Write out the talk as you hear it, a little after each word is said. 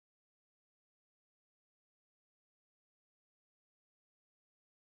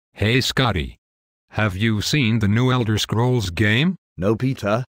Hey Scotty. Have you seen the new Elder Scrolls game? No,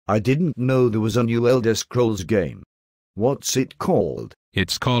 Peter, I didn't know there was a new Elder Scrolls game. What's it called?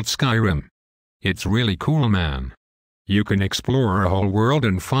 It's called Skyrim. It's really cool, man. You can explore a whole world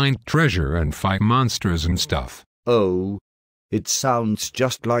and find treasure and fight monsters and stuff. Oh, it sounds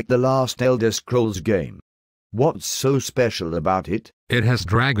just like the last Elder Scrolls game. What's so special about it? It has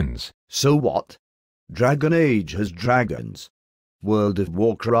dragons. So what? Dragon Age has dragons. World of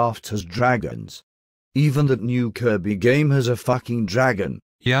Warcraft has dragons. Even that new Kirby game has a fucking dragon.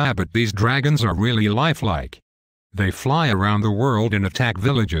 Yeah, but these dragons are really lifelike. They fly around the world and attack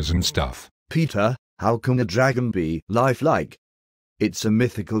villages and stuff. Peter, how can a dragon be lifelike? It's a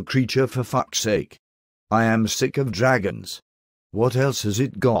mythical creature, for fuck's sake. I am sick of dragons. What else has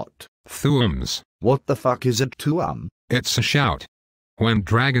it got? Thu'ums. What the fuck is a Thu'um? It's a shout. When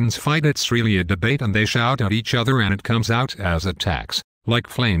dragons fight, it's really a debate and they shout at each other and it comes out as attacks, like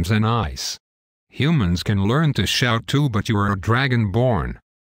flames and ice. Humans can learn to shout too, but you are a dragonborn.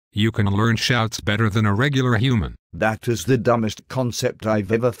 You can learn shouts better than a regular human. That is the dumbest concept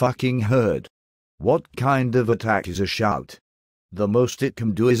I've ever fucking heard. What kind of attack is a shout? The most it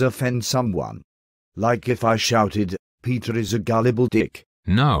can do is offend someone. Like if I shouted, "Peter is a gullible dick."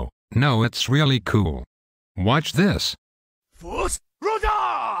 No, it's really cool. Watch this.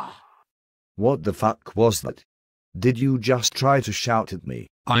 What the fuck was that? Did you just try to shout at me?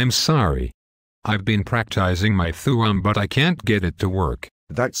 I'm sorry. I've been practicing my Thu'um, but I can't get it to work.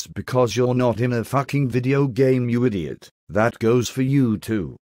 That's because you're not in a fucking video game, you idiot. That goes for you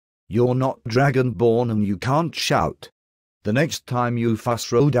too. You're not Dragonborn and you can't shout. The next time you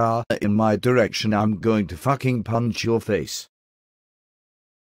fuss Rodar in my direction, I'm going to fucking punch your face.